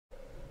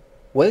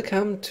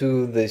Welcome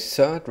to the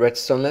third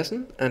Redstone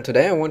lesson, and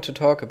today I want to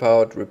talk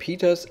about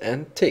repeaters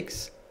and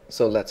ticks.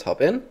 So let's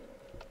hop in.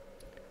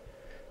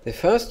 The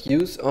first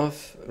use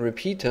of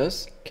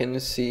repeaters can you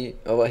see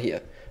over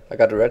here. I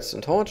got a redstone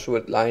torch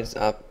which lights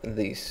up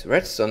this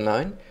redstone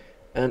line,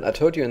 and I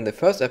told you in the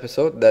first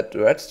episode that the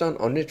redstone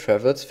only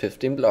travels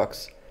 15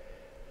 blocks.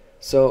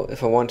 So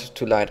if I want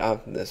to light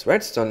up this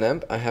redstone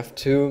lamp, I have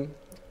to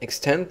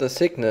extend the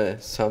signal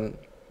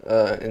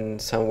in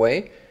some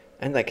way.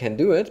 And I can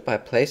do it by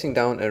placing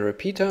down a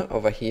repeater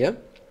over here,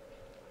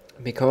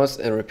 because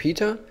a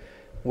repeater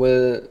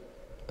will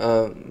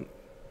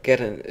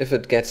if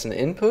it gets an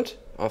input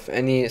of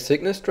any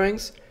signal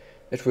strength,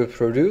 it will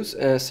produce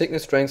a signal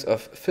strength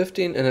of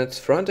 15 in its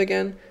front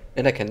again,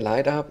 and I can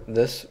light up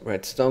this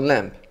redstone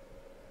lamp.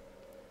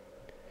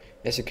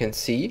 As you can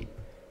see,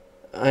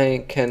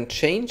 I can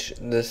change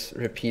this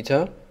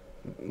repeater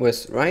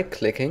with right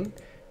clicking,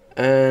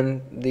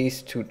 and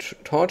these two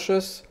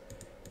torches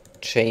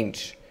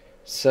change.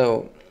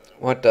 So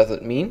what does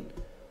it mean?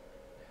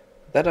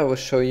 That I will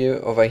show you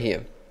over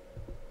here.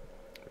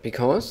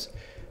 Because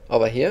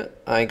over here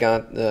I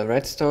got the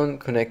redstone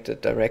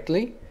connected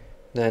directly,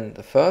 then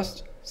the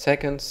first,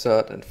 second,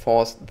 third and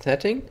fourth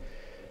setting.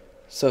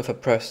 So if I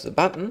press the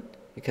button,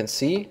 you can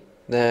see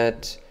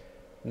that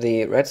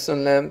the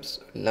redstone lamps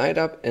light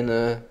up in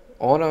a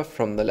order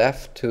from the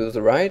left to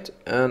the right,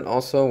 and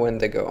also when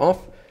they go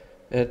off,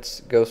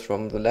 it goes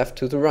from the left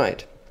to the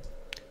right.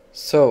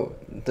 So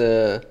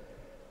the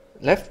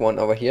left one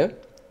over here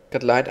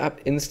got light up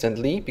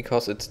instantly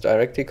because it's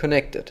directly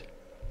connected.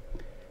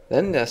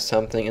 Then there's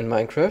something in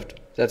Minecraft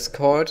that's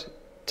called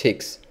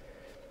ticks.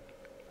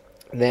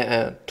 There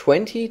are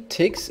 20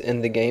 ticks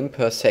in the game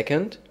per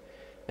second,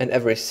 and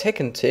every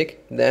second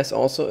tick there's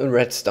also a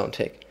redstone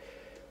tick.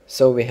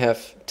 So we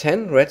have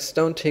 10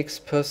 redstone ticks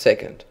per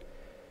second.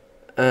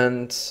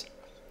 And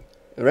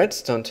a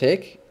redstone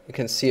tick, you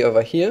can see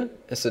over here,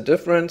 is the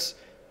difference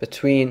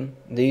between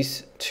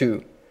these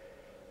two.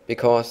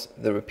 Because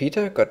the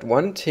repeater got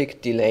 1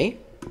 tick delay,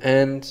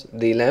 and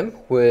the lamp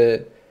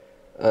will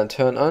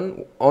turn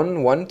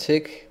on 1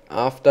 tick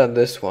after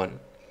this one.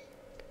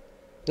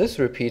 This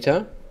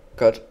repeater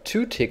got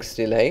 2 ticks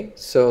delay,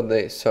 so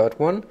the third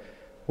one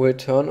will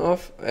turn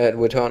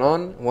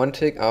on 1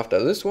 tick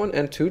after this one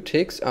and 2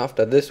 ticks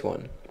after this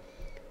one.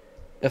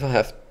 If I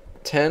have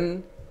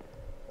 10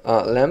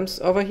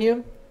 lamps over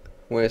here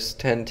with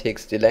 10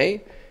 ticks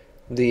delay,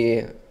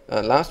 the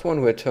last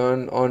one will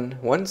turn on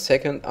 1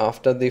 second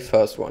after the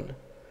first one.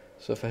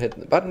 So if I hit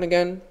the button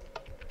again,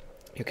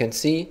 you can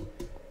see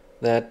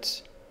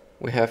that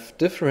we have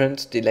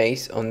different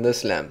delays on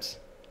these lamps.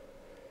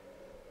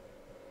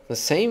 The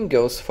same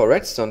goes for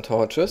redstone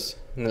torches.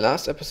 In the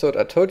last episode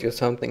I told you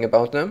something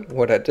about them.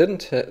 What I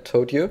didn't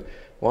told you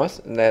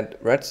was that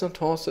redstone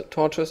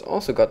torches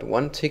also got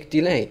 1 tick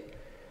delay.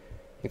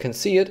 You can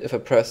see it if I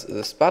press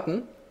this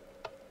button.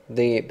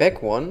 The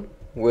back one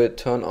will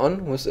turn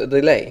on with a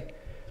delay.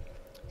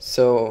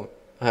 So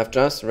I have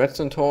just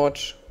redstone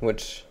torch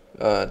which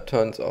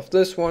turns off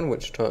this one,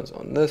 which turns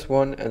on this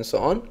one, and so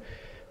on.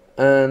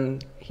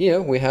 And here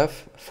we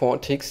have 4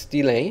 ticks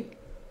delay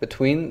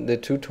between the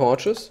two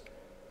torches,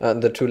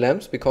 the two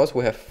lamps, because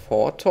we have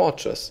 4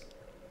 torches.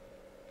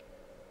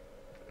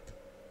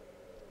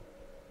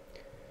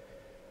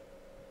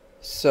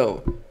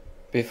 So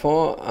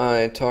before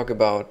I talk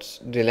about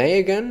delay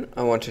again,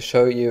 I want to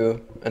show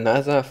you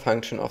another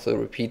function of the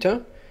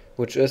repeater,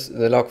 which is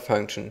the log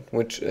function,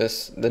 which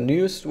is the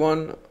newest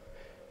one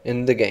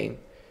in the game.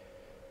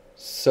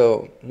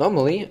 So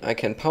normally I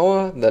can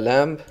power the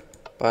lamp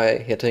by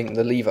hitting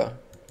the lever,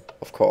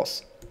 of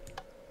course.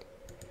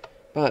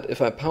 But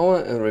if I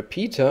power a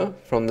repeater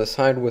from the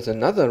side with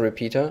another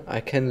repeater, I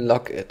can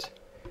lock it.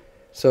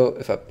 So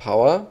if I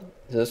power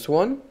this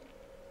one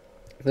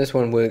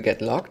will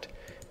get locked,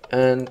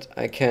 and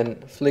I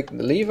can flick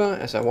the lever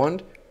as I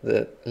want.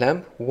 The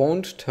lamp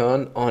won't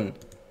turn on.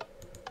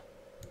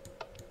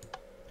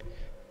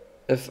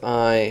 If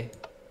I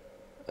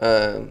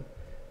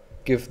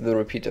give the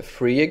repeater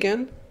free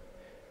again,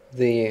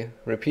 the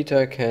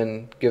repeater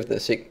can give the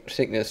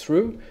signal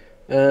through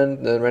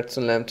and the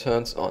redstone lamp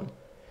turns on.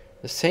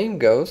 The same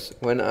goes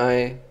when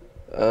I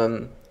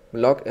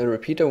lock a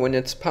repeater when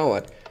it's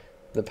powered.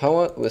 The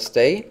power will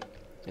stay.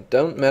 It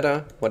don't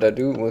matter what I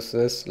do with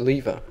this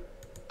lever.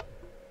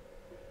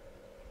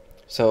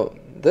 So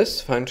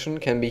this function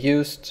can be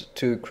used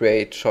to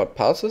create short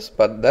pulses,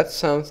 but that's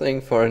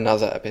something for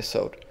another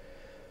episode.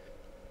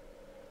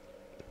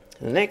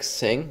 The next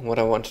thing what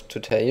I wanted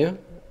to tell you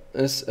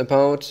is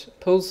about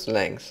pulse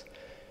length,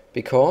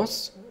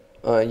 because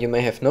you may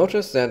have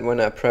noticed that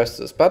when I press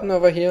this button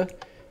over here,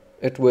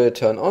 it will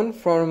turn on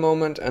for a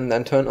moment and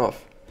then turn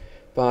off.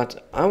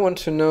 But I want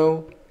to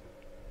know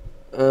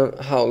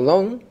how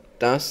long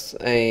does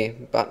a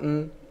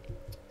button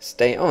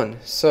stay on.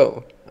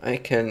 So I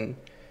can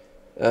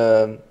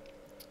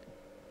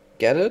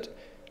get it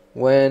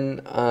when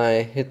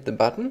I hit the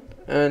button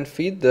and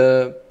feed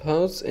the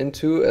pulse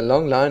into a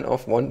long line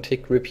of 1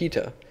 tick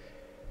repeater.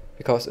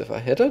 Because if I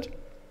hit it,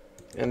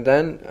 and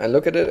then I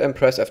look at it and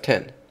press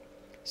F10.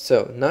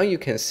 So now you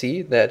can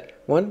see that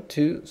 1,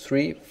 2,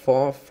 3,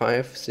 4,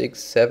 5,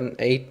 6, 7,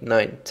 8,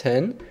 9,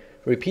 10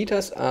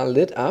 repeaters are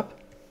lit up.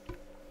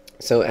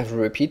 So every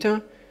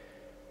repeater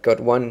got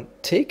 1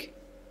 tick,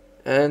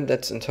 and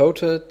that's in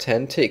total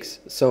 10 ticks.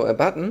 So a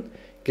button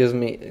gives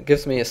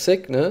me a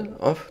signal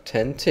of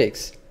 10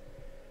 ticks.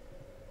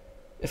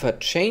 If I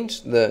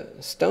change the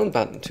stone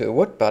button to a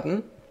wood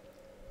button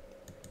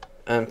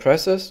and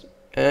press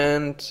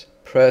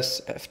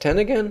F10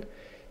 again,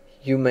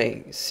 you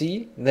may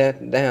see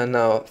that there are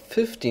now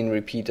 15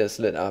 repeaters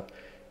lit up.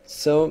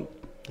 So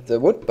the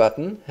wood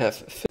button have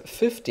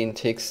 15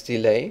 ticks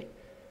delay,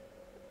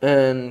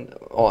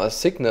 or a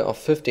signal of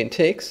 15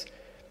 ticks,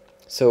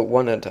 so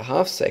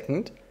 1.5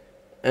 seconds,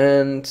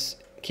 and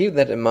keep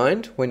that in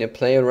mind when you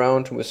play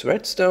around with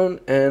redstone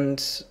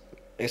and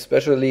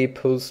especially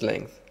pulse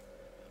length.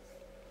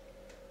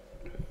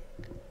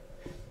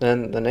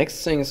 Then the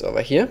next thing is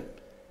over here.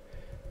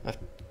 I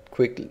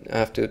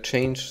have to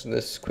change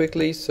this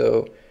quickly.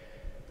 So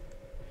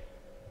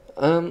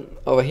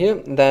over here,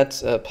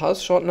 that's a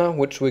pulse shortener,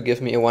 which will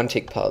give me a 1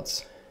 tick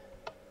pulse.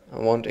 I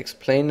won't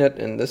explain it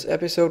in this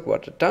episode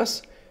what it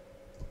does.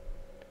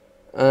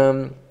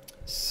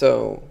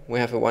 So we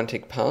have a 1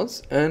 tick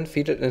pulse and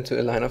feed it into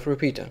a line of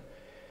repeater.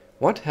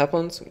 What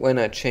happens when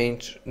I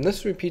change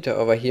this repeater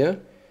over here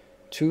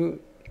to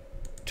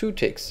 2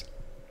 ticks?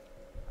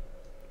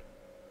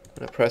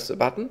 I press the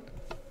button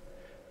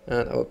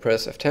and I will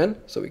press F10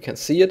 so we can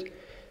see it.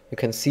 You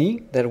can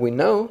see that we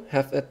now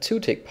have a 2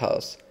 tick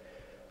pulse.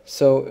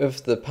 So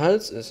if the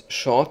pulse is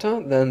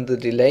shorter than the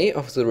delay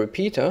of the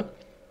repeater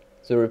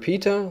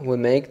will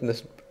make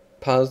this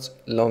pulse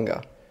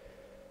longer.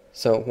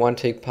 So 1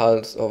 tick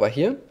pulse over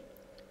here,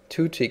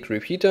 2 tick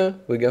repeater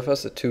will give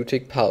us a 2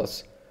 tick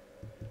pulse.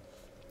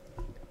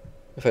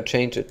 If I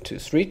change it to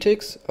 3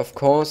 ticks, of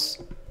course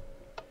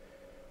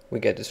we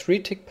get a 3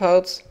 tick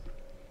pulse,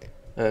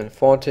 and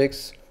 4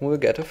 ticks we'll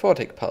get a 4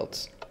 tick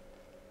pulse.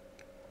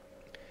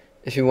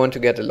 If you want to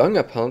get a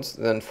longer pulse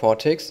than 4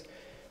 ticks,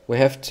 we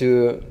have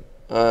to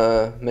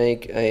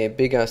make a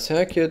bigger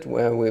circuit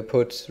where we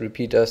put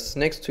repeaters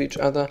next to each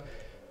other,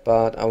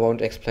 but I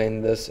won't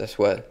explain this as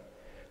well.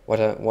 What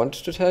I want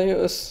to tell you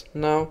is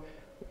now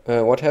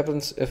what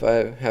happens if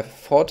I have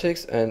 4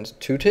 ticks and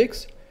 2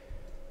 ticks.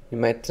 You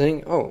might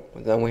think, oh,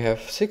 then we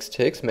have 6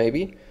 ticks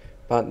maybe,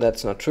 but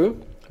that's not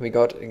true. We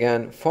got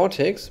again 4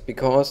 ticks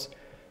because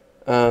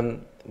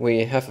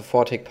we have a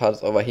 4 tick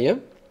pulse over here,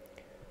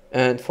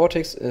 and 4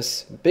 ticks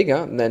is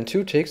bigger than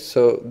 2 ticks,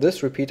 so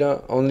this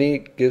repeater only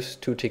gives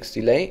 2 ticks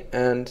delay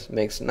and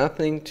makes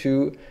nothing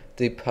to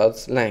the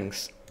pulse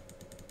length.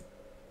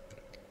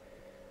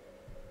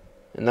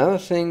 Another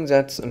thing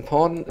that's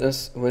important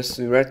is with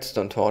the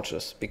redstone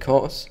torches,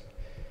 because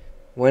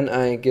when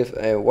I give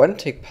a 1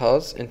 tick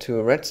pulse into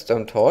a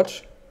redstone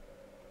torch,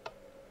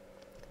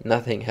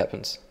 nothing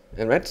happens.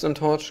 A redstone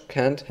torch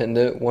can't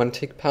handle 1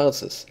 tick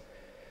pulses.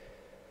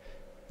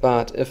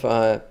 But if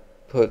I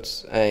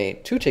put a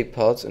 2 tick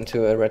pulse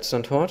into a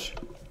redstone torch,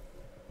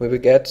 we will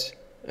get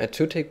a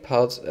 2 tick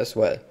pulse as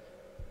well.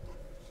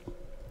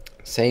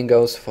 Same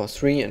goes for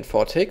 3 and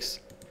 4 ticks,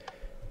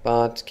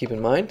 but keep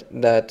in mind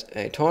that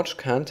a torch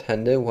can't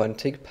handle 1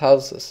 tick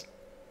pulses.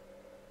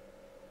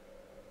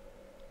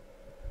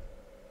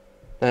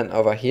 Then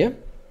over here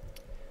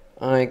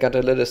I got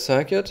a little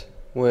circuit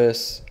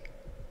with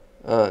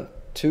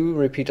 2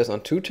 repeaters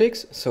on 2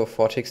 ticks, so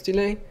 4 ticks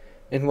delay,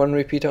 and 1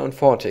 repeater on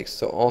 4 ticks,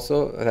 so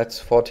also that's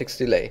 4 ticks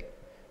delay.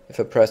 If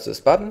I press this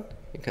button,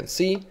 you can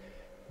see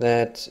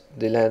that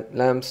the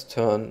lamps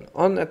turn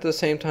on at the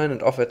same time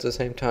and off at the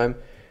same time,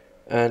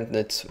 and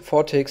it's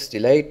 4 ticks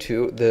delay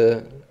to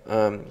the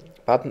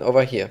button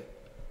over here.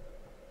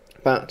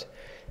 But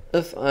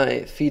if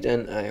I feed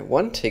in a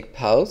 1 tick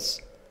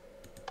pulse,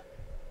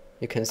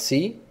 you can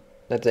see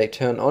that they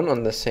turn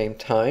on the same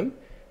time,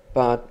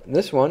 but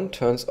this one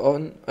turns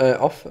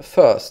off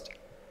first.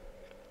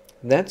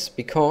 That's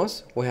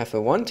because we have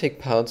a 1 tick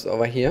pulse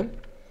over here,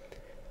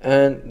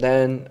 and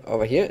then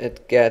over here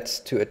it gets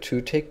to a 2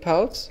 tick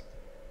pulse.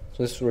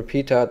 This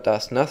repeater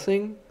does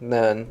nothing,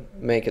 then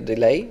make a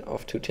delay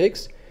of 2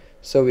 ticks,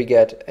 so we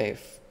get a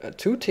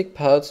 2 tick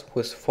pulse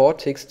with 4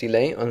 ticks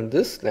delay on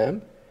this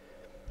lamp,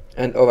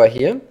 and over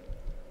here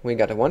we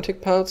got a 1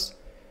 tick pulse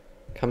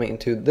coming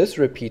into this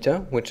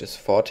repeater, which is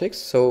 4 ticks,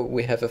 so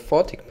we have a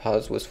 4 tick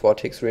pulse with 4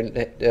 ticks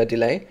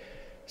delay.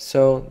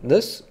 So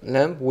this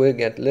lamp will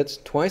get lit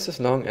twice as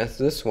long as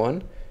this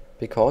one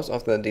because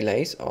of the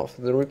delays of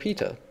the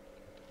repeater.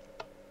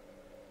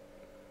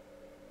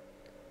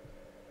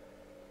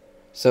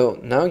 So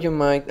now you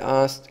might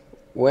ask,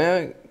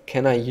 where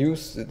can I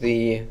use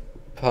the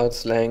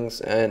pulse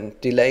lengths and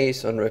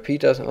delays on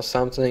repeaters or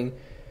something?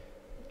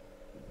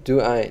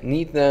 Do I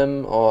need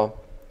them?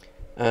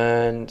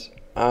 And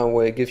I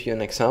will give you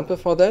an example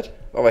for that.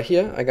 Over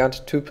here I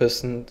got 2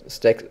 pistons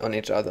stacked on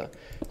each other.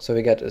 So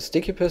we got a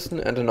sticky piston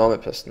and a normal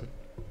piston.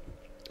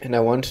 And I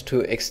want to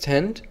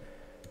extend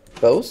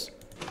both.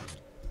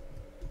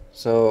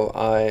 So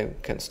I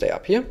can stay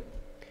up here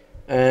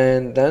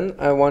and then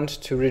I want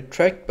to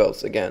retract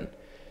both again.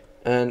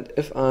 And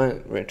if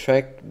I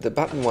retract the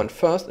bottom one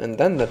first and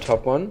then the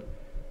top one,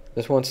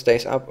 this one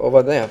stays up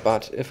over there.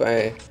 But if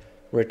I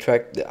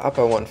retract the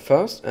upper one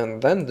first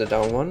and then the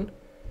down one,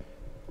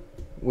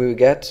 we'll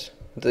get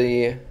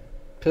the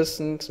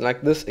pistons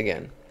like this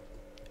again.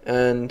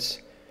 And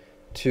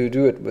to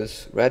do it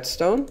with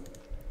redstone,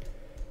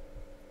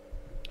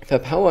 if I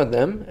power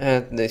them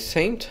at the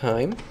same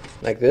time,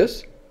 like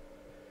this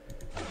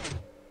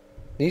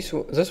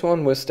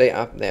one will stay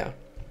up there.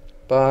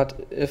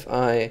 But if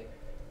I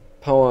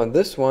power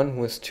this one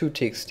with 2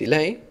 ticks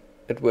delay,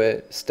 it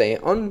will stay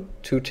on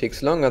 2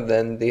 ticks longer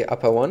than the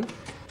upper one,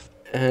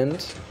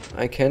 and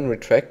I can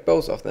retract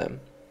both of them.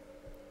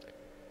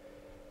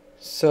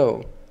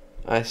 So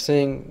I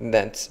think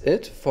that's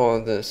it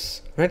for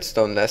this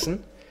redstone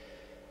lesson.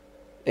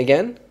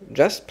 Again,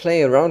 just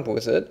play around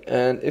with it,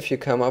 and if you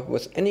come up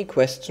with any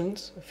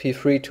questions, feel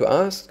free to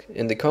ask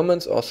in the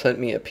comments or send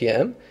me a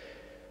PM,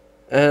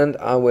 and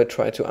I will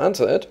try to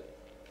answer it.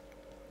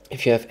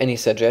 If you have any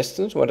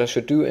suggestions what I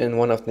should do in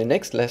one of the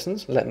next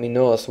lessons, let me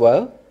know as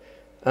well.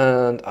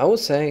 And I will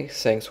say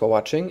thanks for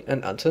watching,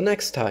 and until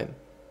next time.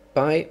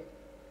 Bye.